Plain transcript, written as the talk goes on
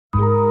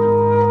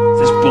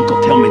This book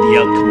will tell me the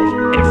outcome of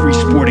every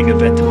sporting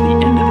event till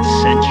the end of the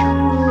century.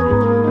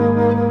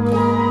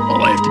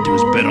 All I have to do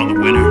is bet on the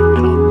winner,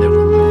 and I'll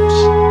never lose.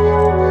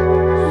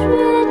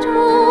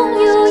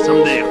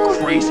 Someday a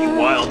crazy,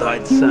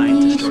 wild-eyed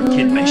scientist or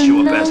kid may show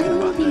up asking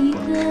about that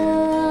book. And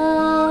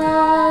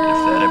if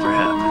that ever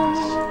happens...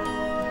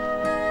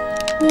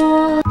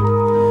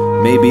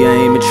 Maybe I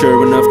ain't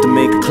mature enough to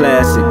make a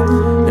classic,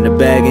 and the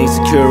bag ain't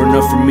secure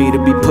enough for me to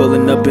be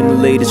pulling up in the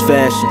latest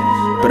fashion.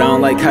 But I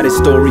don't like how this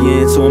story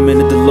ends, so I'm in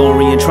the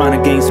DeLorean trying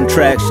to gain some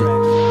traction.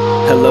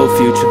 Hello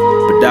future,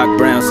 but Doc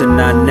Brown said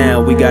not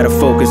now. We gotta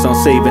focus on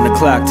saving the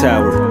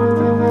ClockTower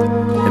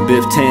and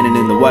Biff Tannen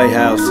in the White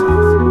House.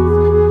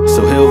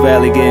 So Hill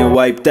Valley getting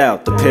wiped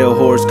out, the pale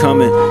horse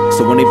coming.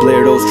 So when they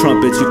blare those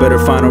trumpets, you better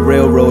find a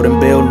railroad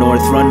and bail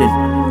north running.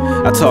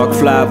 I talk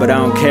fly, but I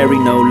don't carry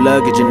no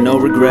luggage and no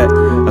regret.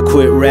 I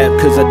quit rap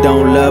cause I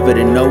don't love it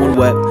and no one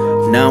wept.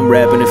 Now I'm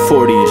rapping at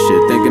 40 and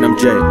shit, thinking I'm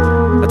Jay.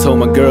 I told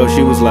my girl,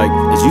 she was like,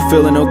 is you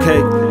feeling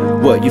okay?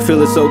 What, you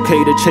feel it's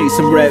okay to chase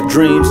some rap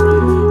dreams?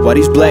 Why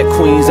these black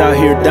queens out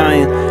here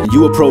dying and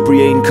you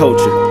appropriating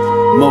culture?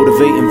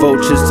 Motivating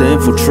vultures to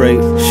infiltrate,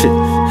 shit.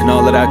 And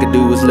all that I could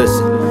do was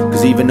listen.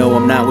 Cause even though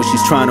I'm not what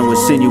she's trying to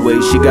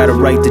insinuate, she got a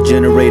right to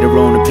generate her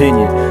own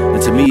opinion.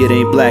 And to me it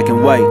ain't black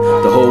and white,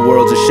 the whole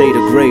world's a shade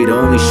of gray. The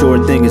only sure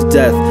thing is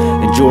death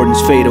and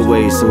Jordan's fade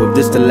away. So if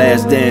this the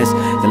last dance,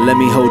 then let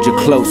me hold you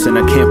close. And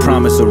I can't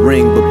promise a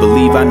ring, but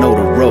believe I know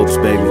the ropes,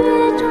 baby.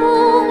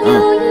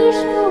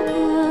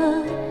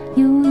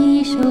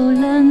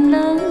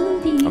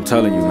 I'm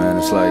telling you, man,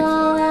 it's like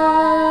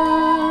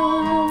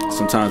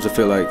sometimes I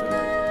feel like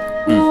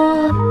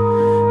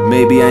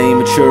maybe I ain't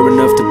mature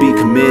enough to be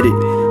committed.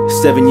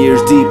 7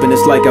 years deep and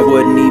it's like I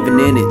wasn't even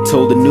in it.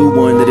 Told the new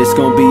one that it's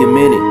gonna be a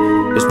minute.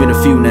 There's been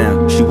a few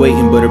now, she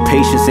waiting but her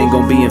patience ain't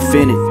gonna be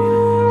infinite.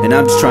 And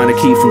I'm just trying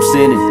to keep from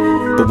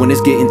sinning. But when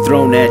it's getting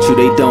thrown at you,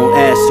 they don't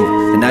ask you.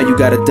 And now you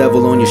got a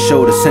devil on your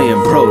shoulder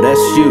saying, bro,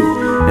 that's you.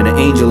 And the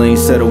angel ain't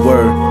said a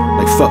word,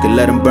 like fuck it,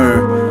 let him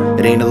burn.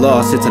 It ain't a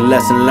loss, it's a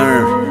lesson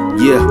learned.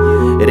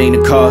 Yeah, it ain't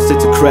a cost,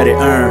 it's a credit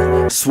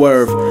earned.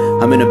 Swerve,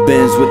 I'm in a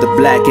Benz with a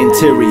black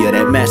interior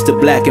that matched the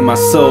black in my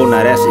soul.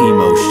 Now that's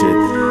emo shit.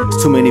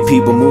 There's too many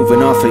people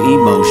moving off of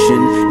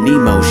emotion,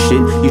 Nemo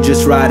shit. You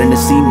just riding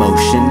this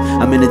emotion.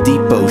 I'm in a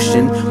deep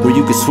ocean where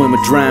you can swim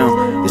or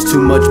drown. There's too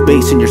much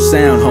bass in your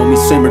sound, homie.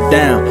 Simmer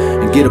down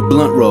and get a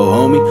blunt roll,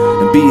 homie.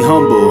 And be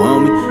humble,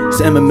 homie.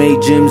 There's MMA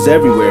gyms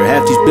everywhere.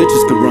 Half these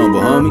bitches could rumble,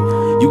 homie.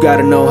 You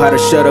gotta know how to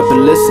shut up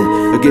and listen,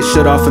 or get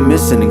shut off and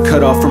missing and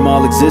cut off from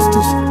all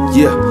existence.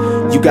 Yeah,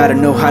 you gotta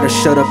know how to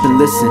shut up and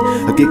listen,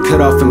 or get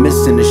cut off and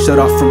missing and shut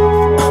off from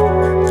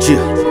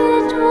yeah.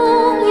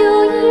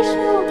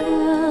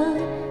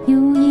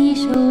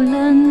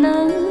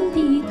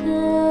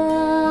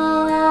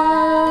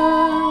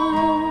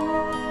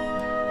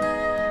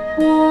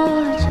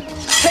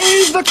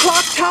 Save the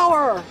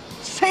ClockTower!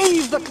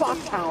 Save the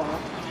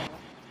ClockTower!